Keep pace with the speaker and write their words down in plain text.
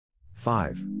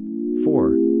5, 4.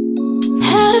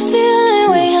 Had a feeling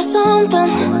we had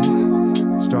something.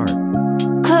 1. Start.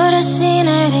 Could have seen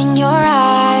it in your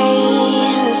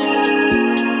eyes.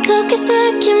 Took a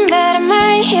second, but I'm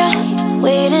right here,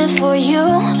 waiting for you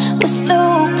with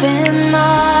open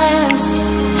arms.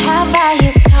 How about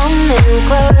you coming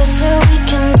closer? We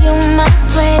can do my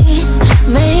place.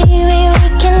 Maybe we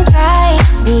can try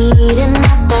meeting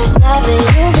up by 7.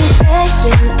 You'll be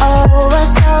saying over,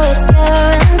 so it's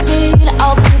guaranteed.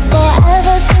 I'll be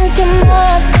forever thinking more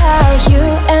about you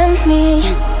and me.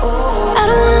 I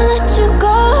don't wanna let you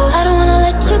go, I don't wanna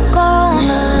let you go.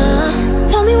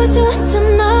 Tell me what you want to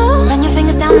know. Run your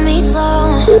fingers down me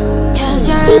slow, cause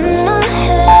you're in my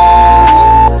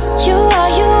head. You are,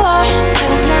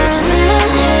 cause you're in my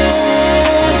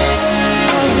head.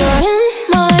 Cause you're in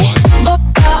my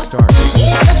Start.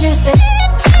 What you think?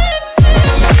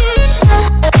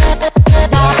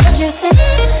 What you think?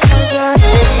 Cause you're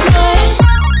in my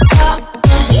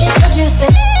what you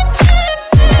think?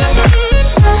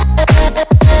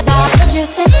 What you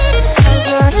think? Cause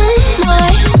you're in my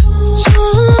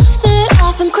you're the love that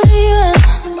I've been craving.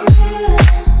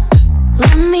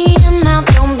 Let me in now,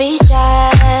 don't be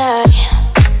shy.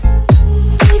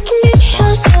 We can be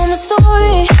a summer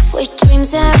story where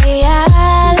dreams and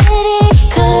reality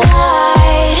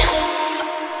collide.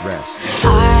 Rest.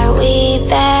 Are we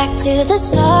back to the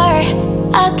start?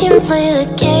 I can play the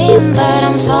game, but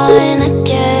I'm falling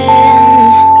again.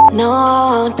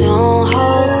 No, don't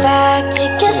hold back,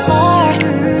 take it far.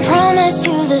 Promise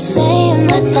you the same,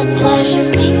 let the pleasure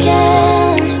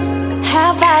begin.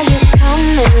 How about you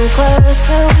coming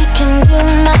closer? We can do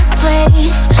my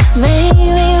place.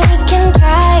 Maybe we can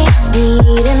try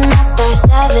meeting up by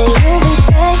 7. You'll be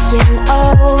saying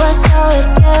over, so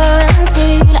it's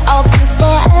guaranteed. I'll be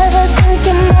forever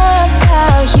thinking more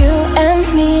about you and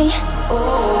me.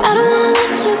 I don't wanna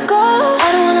let you go,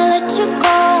 I don't wanna let you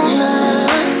go.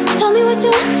 Tell me what you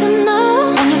want to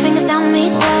know. Run your fingers down me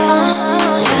slow,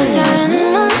 cause you're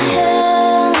in my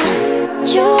head.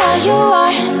 You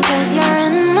are, cause you're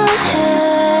in my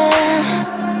head.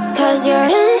 Cause you're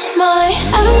in my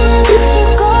I don't wanna let you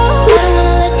go, I don't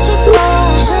wanna let you go.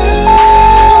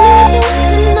 Tell me what you want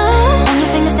to know. Run your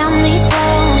fingers down me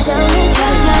slow,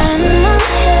 cause you're in my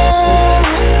head.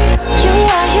 You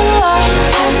are,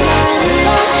 cause you're in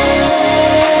my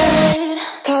head.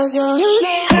 Cause you're in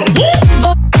my head.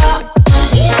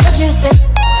 What you think?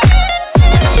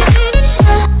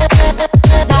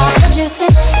 What you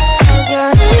think? Cause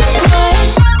you're in my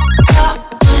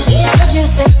what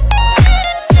you think?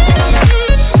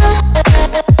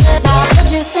 What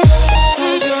you think?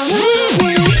 Cause you're in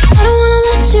my I don't wanna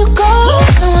let you go, I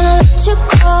don't wanna let you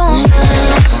go.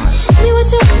 Tell me what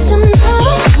you want to know.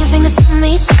 Your fingers tell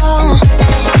me slow,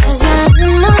 cause you're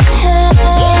in my head.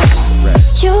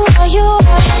 You are,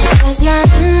 cause you're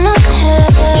in my head.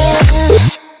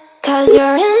 Cause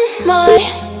you're in my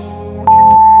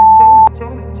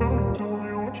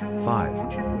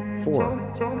 5, 4,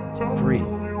 3,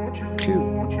 2,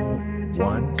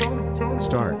 1.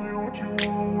 Start.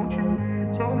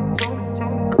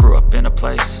 I grew up in a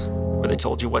place where they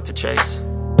told you what to chase,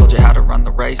 told you how to run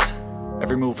the race.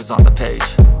 Every move was on the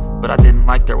page, but I didn't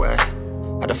like their way.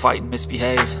 Had to fight and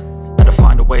misbehave, had to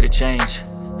find a way to change,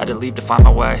 had to leave to find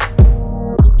my way.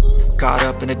 Caught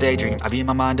up in a daydream, I beat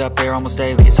my mind up there almost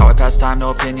daily. It's how I pass time, no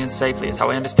opinions safely. It's how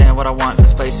I understand what I want in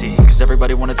this place, see. Cause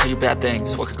everybody wanna tell you bad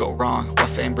things, what could go wrong, what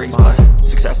fame brings. But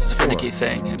success is a finicky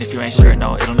thing, and if you ain't sure,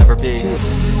 no, it'll never be.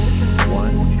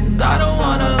 1. I don't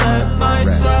wanna let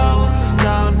myself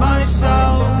down,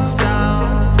 myself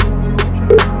down.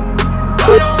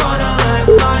 I don't wanna let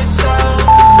myself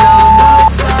down,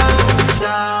 myself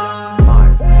down.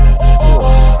 5,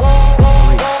 4, 3.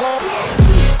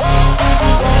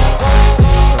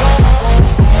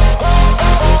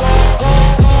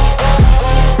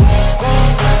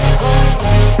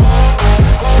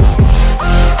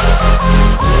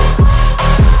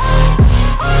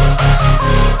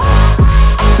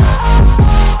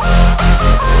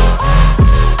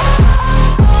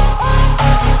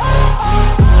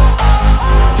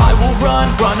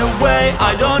 Run away,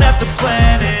 I don't have to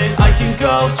plan it. I can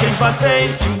go, change my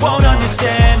fate, you won't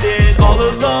understand it. All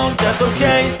alone, that's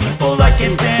okay, people I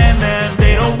can't stand them.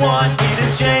 They don't want me to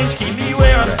change, keep me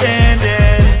where I'm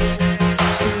standing.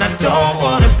 And I don't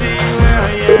wanna be where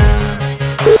I am,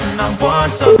 and I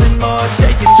want something more,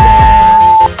 take a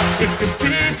chance. It could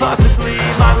be possibly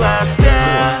my last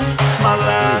dance, my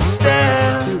last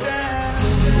dance.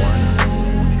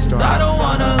 1. Start. I don't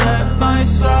wanna let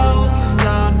myself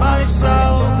down,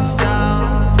 myself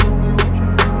down.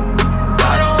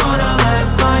 I don't wanna let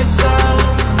myself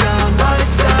down,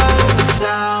 myself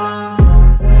down.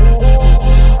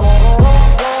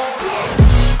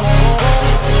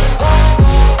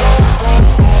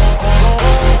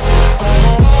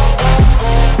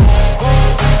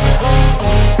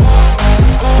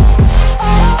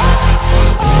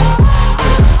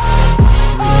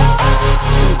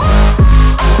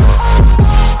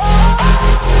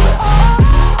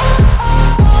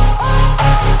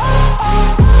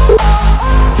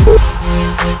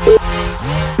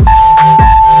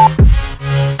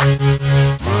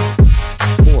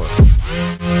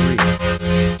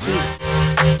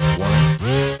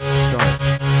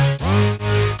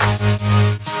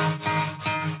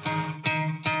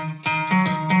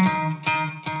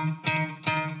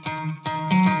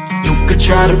 could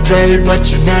try to play,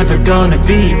 but you're never gonna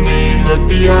beat me. Look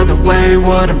the other way,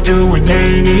 what I'm doing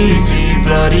ain't easy.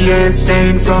 Bloody hands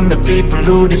stained from the people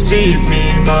who deceive me.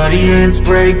 Muddy hands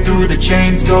break through the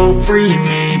chains, go free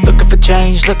me. Looking for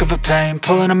change, looking for pain,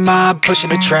 pulling a mob,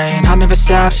 pushing a train. I'll never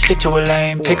stop, stick to a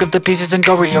lane, pick up the pieces and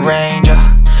go rearrange.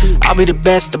 I'll be the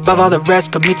best above all the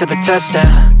rest, put me to the test and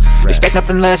expect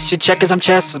nothing less. You check as I'm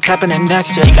chess, what's happening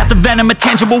next? He got the venom, a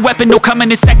tangible weapon, no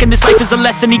coming in second. This life is a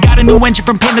lesson, he got a new engine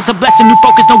from pain, it's a blessing. New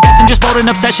focus, no guessing, just bold and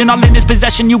obsession, all in his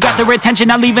possession. You got their attention,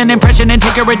 I'll leave an impression and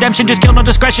take a redemption. Just kill, no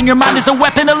discretion, your mind is a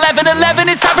weapon. 11-11,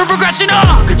 it's time for progression.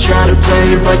 You could try to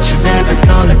play, but you're never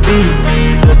gonna beat me.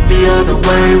 Look the other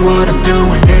way, what I'm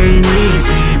doing ain't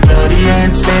easy. Bloody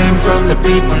hands stained from the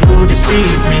people who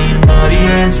deceive me. Muddy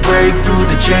hands break through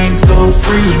the chains, go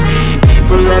free me.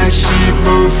 People like sheep,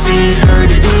 move feet, hurt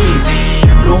it easy.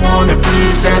 You don't wanna be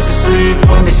fast asleep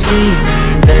when they're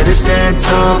scheming. Better stand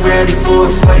tall, ready for a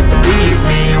fight, believe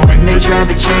me. When they try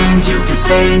to change, you can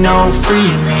say no,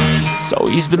 free me. So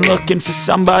he's been looking for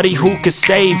somebody who could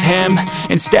save him,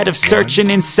 instead of searching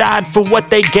inside for what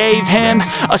they gave him.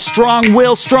 A strong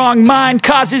will, strong mind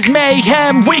causes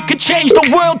mayhem. We could change the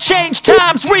world, change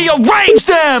times, rearrange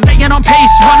them. Staying on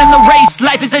pace, running the race.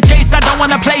 Life is a chase, I don't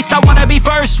want a place, I wanna be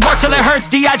first. Work till it hurts,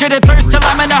 dehydrated thirst till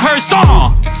I'm in a hearse.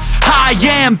 High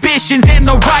ambitions and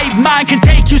the right mind can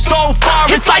take you so far.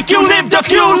 It's like you lived a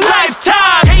few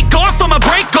lifetimes. Take off from a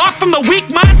break off from the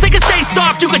weak minds, they can stay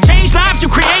soft. You can change lives, you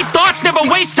create thoughts, never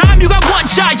waste time. You got one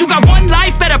shot, you got one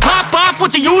life, better pop off.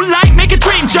 What do you like? Make a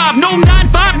dream job. No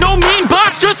 9-5, no mean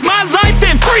boss, just my life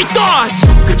and free thoughts.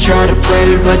 You could try to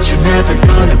play, but you're never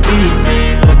gonna beat me.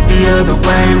 Look the other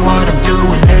way, what I'm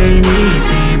doing ain't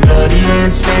easy. Bloody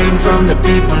hands stained from the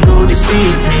people who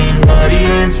deceive me. Muddy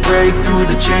hands break through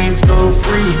the chains, go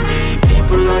free me.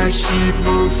 People like sheep,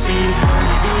 move feet, hurt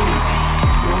it easy.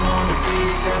 You don't wanna be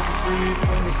fast asleep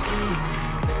when they're scheming.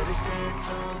 Better stand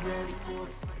tall, ready for